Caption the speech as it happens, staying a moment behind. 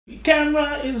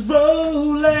Camera is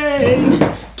rolling,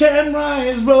 camera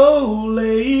is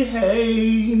rolling.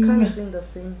 You can't sing the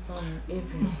same song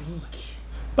every week.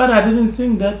 But I didn't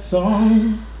sing that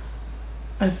song.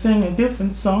 I sang a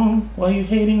different song. Why are you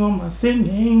hating on my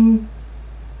singing?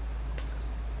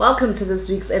 Welcome to this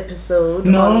week's episode.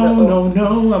 No,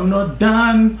 I'm not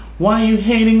done. Why are you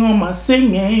hating on my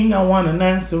singing? I want an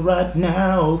answer right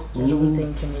now. I don't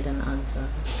think you need an answer.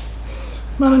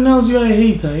 Man, now you're a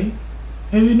hater, eh?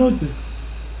 Have you noticed?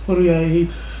 What are you a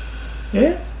hater?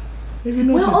 Yeah? Have you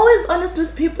noticed? We're always honest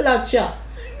with people out here.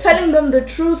 Telling them the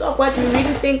truth of what we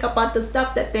really think about the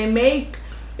stuff that they make.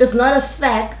 It's not a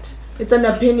fact. It's an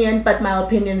opinion, but my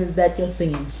opinion is that your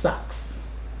singing sucks.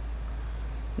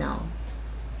 Now.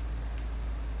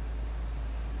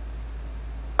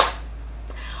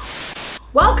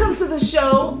 Welcome to the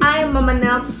show. I am Mama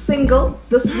Nels, single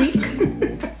this week.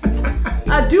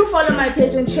 Do follow my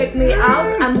page and check me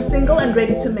out. I'm single and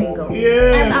ready to mingle.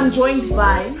 Yes. And I'm joined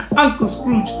by Uncle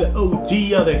Scrooge, the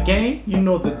OG of the game. You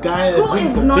know, the guy that who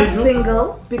brings is the not visuals.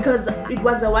 Single because it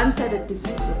was a one-sided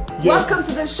decision. Yes. Welcome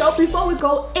to the show. Before we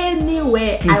go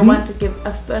anywhere, I want to give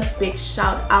a first big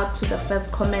shout out to the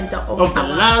first commenter of the our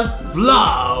last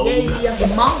vlog.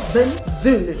 Yeah, Marvin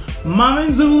Zulu.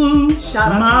 Marvin Zulu.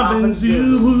 Shout out to Marvin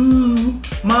Zulu.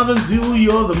 Marvin Zulu,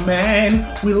 you're the man.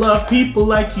 We love people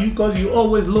like you because you're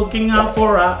always looking out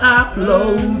for our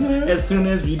uploads. As soon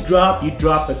as we drop, you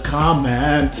drop a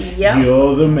comment. Yep.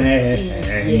 You're the man.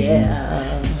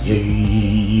 Yeah.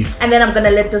 Yay. And then I'm gonna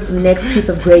let this next piece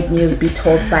of great news be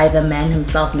told by the man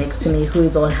himself next to me, who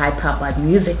is all hype up about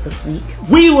music this week.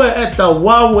 We were at the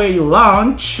Huawei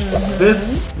launch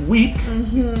this week.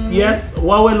 Yes,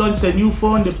 Huawei launched a new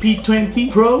phone, the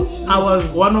P20 Pro. I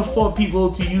was one of 4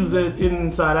 people to use it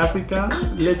in South Africa,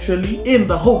 literally in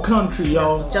the whole country,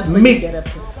 y'all. Just so you get a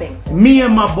perspective. Me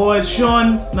and my boys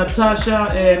Sean,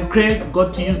 Natasha, and Craig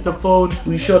got to use the phone.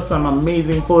 We shot some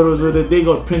amazing photos with it. They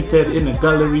got printed in a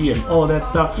gallery and all that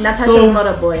stuff. Natasha's not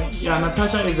a boy. Yeah,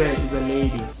 Natasha is a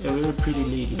lady, a very pretty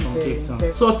lady from Cape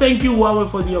Town. So thank you, Huawei,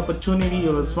 for the opportunity.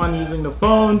 It was fun using the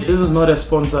phone. This is not a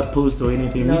sponsored post or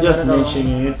anything. No, We're just not at all.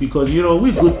 mentioning it because, you know,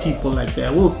 we're good people like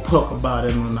that. We'll talk about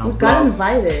it on our We got blog.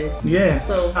 invited. Yeah.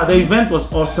 So The event was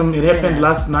awesome. It happened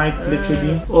last night,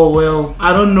 literally. Oh well,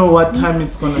 I don't know what time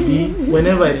it's gonna be.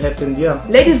 Whenever it happened, yeah.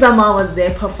 Lady Zama was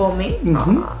there performing.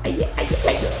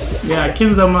 Yeah,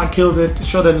 Kinzama killed it.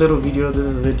 Shot a little video. This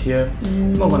is it here.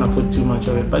 I'm not gonna put too much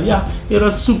of it, but yeah, it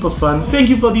was super fun. Thank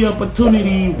you for the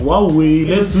opportunity. Huawei.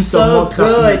 Let's do some more stuff.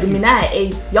 Good. Mina I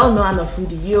ate. Y'all know I'm a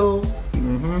foodie, yo.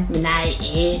 Mina I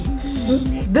ate.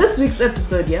 This week's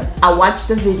episode, yeah, I watched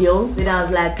the video and I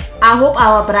was like, I hope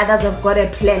our brothers have got a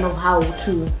plan of how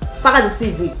to fire the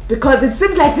CV, because it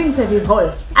seems like things have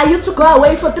evolved. I used to go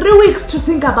away for 3 weeks to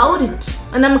think about it,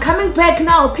 and I'm coming back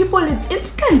now. People, it's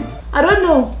instant. I don't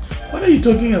know. What are you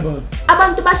talking about?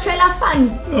 Abantu bashela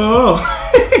fun. Oh.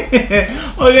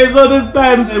 Okay, so this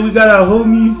time we got our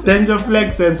homies, Danger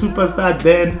Flex and Superstar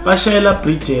Dan, Bashayla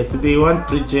Bridget. They want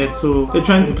Bridget, so they're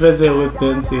trying to press her with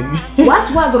dancing. What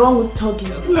was wrong with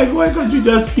talking? Like, why can't you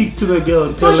just speak to the girl?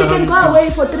 And So tell she her can how go it away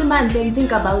for 3 months and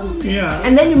think about it. Yeah.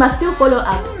 And then you must still follow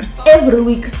up every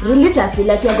week religiously,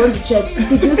 like you're going to church.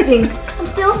 Did you think? I'm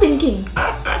still thinking.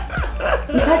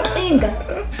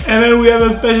 And then we have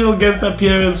a special guest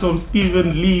appearance from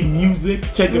Stephen Lee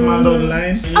Music. Check him out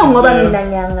online. Oh, I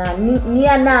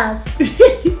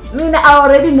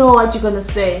already know what you're gonna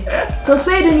say. So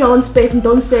say it in your own space and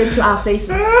don't say it to our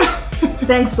faces.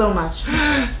 Thanks so much.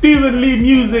 Stephen Lee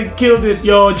Music killed it.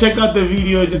 Yo, check out the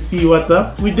video to see what's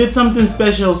up. We did something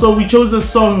special. So we chose a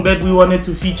song that we wanted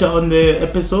to feature on the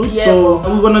episode. Yeah. So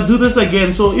we're gonna do this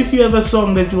again. So if you have a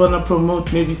song that you wanna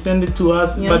promote, maybe send it to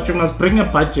us. Yeah. But you must bring a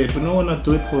budget. We don't wanna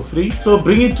do it for free. So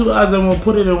bring it to us and we'll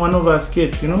put it in one of our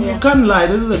skits, you know? Yeah. You can't lie,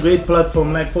 this is a great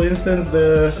platform. Like for instance,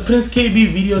 the Prince KB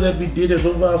video that we did is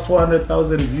over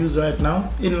 400,000 views right now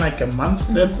in like a month.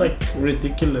 That's like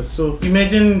ridiculous. So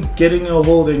imagine getting a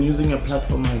hold and using a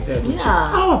platform like that, which is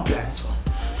our platform.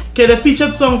 Okay, the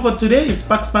featured song for today is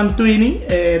Pax Pantwini.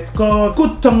 It's called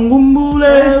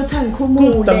Kutangumule.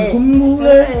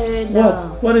 Kutangumule.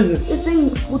 What? What is it?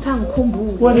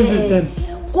 What is it then?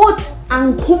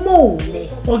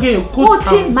 Okay,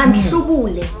 Kutangumule.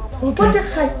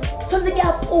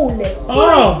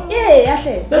 Oh,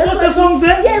 yeah, that's what the song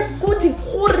said? Yes, kuti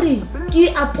kuri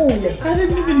ki apule. I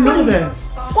didn't even know that.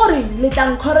 Kuri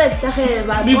litang correct.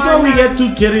 Before we get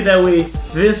too carried away,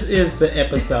 this is the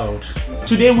episode.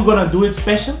 Today we're gonna do it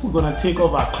special. We're gonna take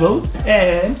off our clothes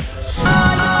and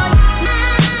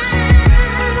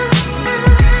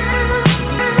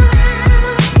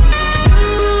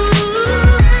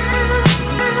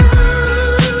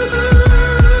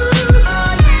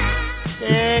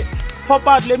pop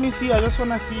out. Let me see. I just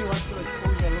want to see what the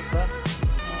exposure looks like.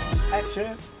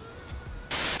 Action.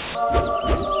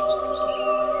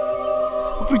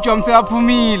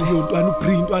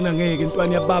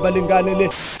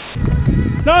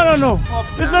 No.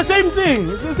 It's the same thing.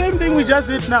 It's the same thing we just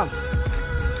did now.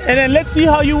 And then let's see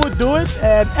how you would do it.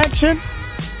 And action.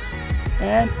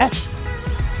 And action.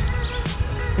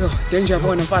 Yo, danger for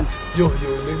one fun. Yo,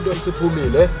 lento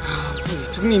siphumile.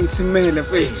 Tukuningi simele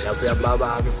mfethu.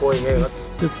 Uyababa before ngeke.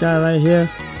 This guy right here.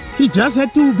 He just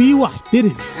had to be white,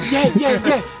 didn't he?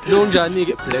 Yeah. Lo njani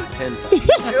ke Black Panther.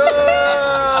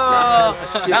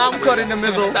 I'm caught in the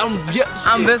middle.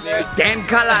 I'm this Dan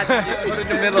colored. Caught in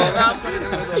the middle.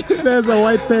 There's a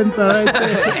white panther right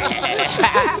there.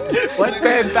 White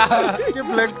Panther.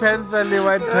 Black Panther, the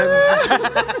White Panther.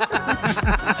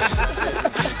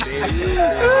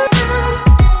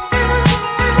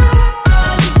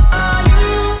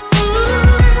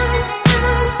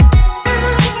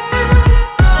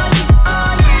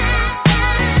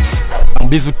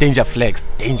 This is Danger Flex,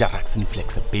 Dangerous in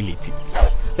flexibility.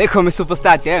 They call me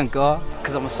superstar Bhenga,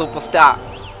 because I'm a superstar.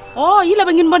 Oh, you love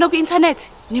ngibona ku internet.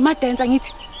 Nima dance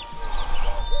ngithi.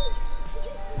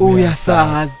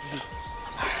 Uyasazi.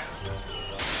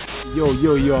 Yo,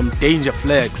 I'm Danger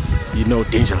Flex. You know,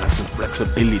 dangerous and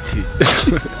flexibility.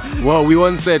 Well, we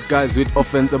once said, guys, with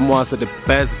Ofentse Mwase, the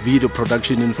best video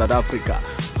production in South Africa.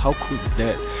 How cool is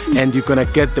that? And you're gonna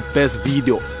get the best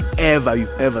video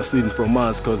you've ever seen from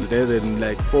us, because they're in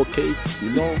like 4K, you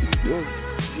know,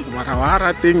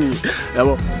 wara thingy.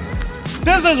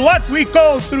 This is what we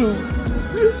go through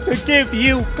to give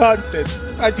you content.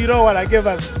 And you don't want to give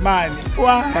us money.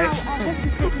 Why?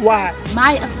 Why?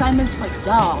 My assignments for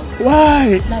y'all.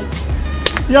 Why? Like,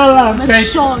 y'all are make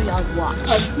sure y'all watch.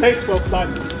 I'm paid for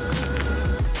fun.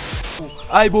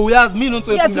 Ay bo uyazi mina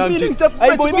uNtsefu namanje.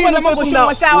 Ay bo mina uNtsefu now.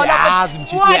 Uyazi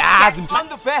mjidi, uyazi mjidi. I'm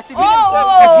the best.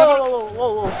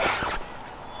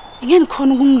 Ngene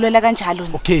khona ukungilela kanjalo.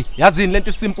 Okay, yazini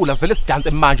lento simple asivele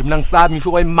sidanse manje mina ngisabi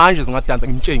ngisho kwa manje singadansa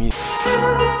ngimtshengise.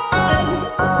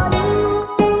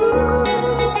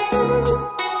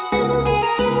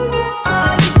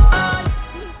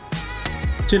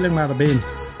 Chilling by the bin.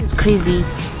 It's crazy.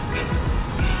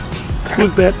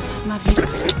 Who's that? Mavis.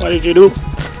 What did you do?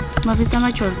 Mavis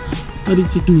Damachol. What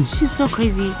did you do? She's so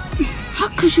crazy. How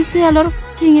could she say a lot of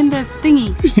things in the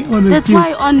thingy? That's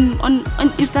why on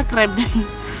Instagram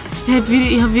her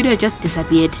video just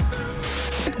disappeared.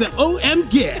 The OM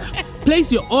gear.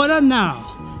 Place your order now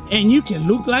and you can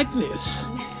look like this.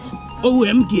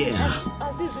 OM gear.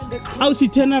 How she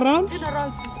turn around? Turn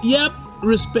around. Yep,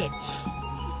 respect.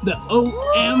 The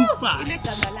OM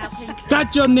vibes.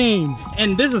 Got your name.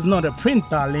 And this is not a print,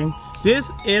 darling. This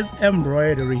is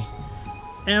embroidery.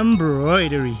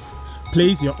 Embroidery.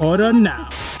 Place your order now.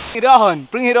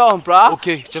 Bring it on, bro.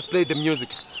 Okay, just play the music.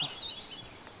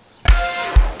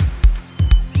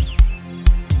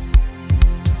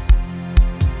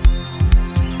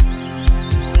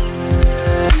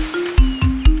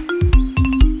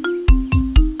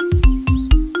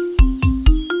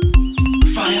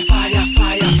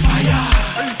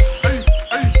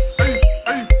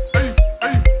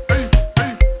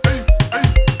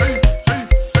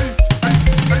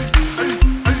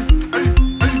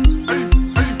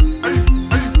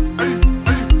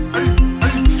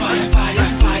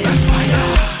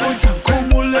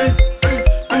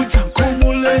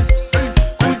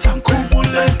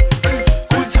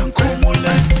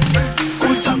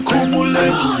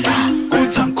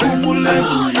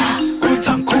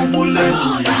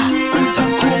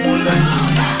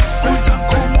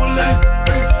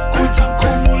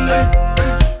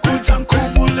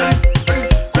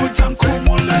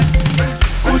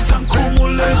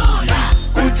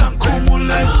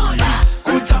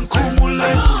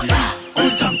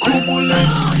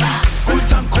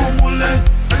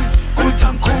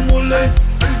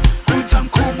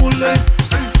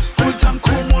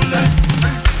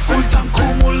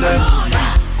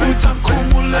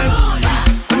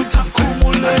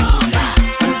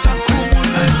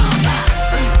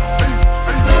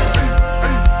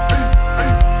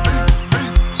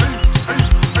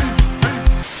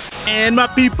 And my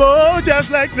people,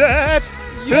 just like that,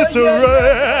 it's a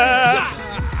wrap.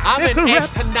 I'm an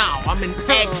actor now. I'm an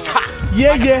actor.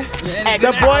 Yeah.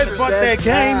 The boys brought their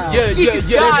game. Yeah.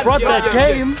 They brought their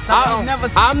game.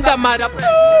 I'm the mother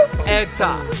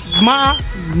actor. My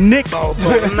Nick.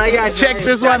 Check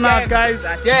this one out, guys.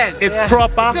 It's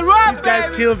proper. These guys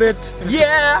killed it.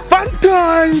 Yeah. Fun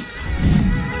times.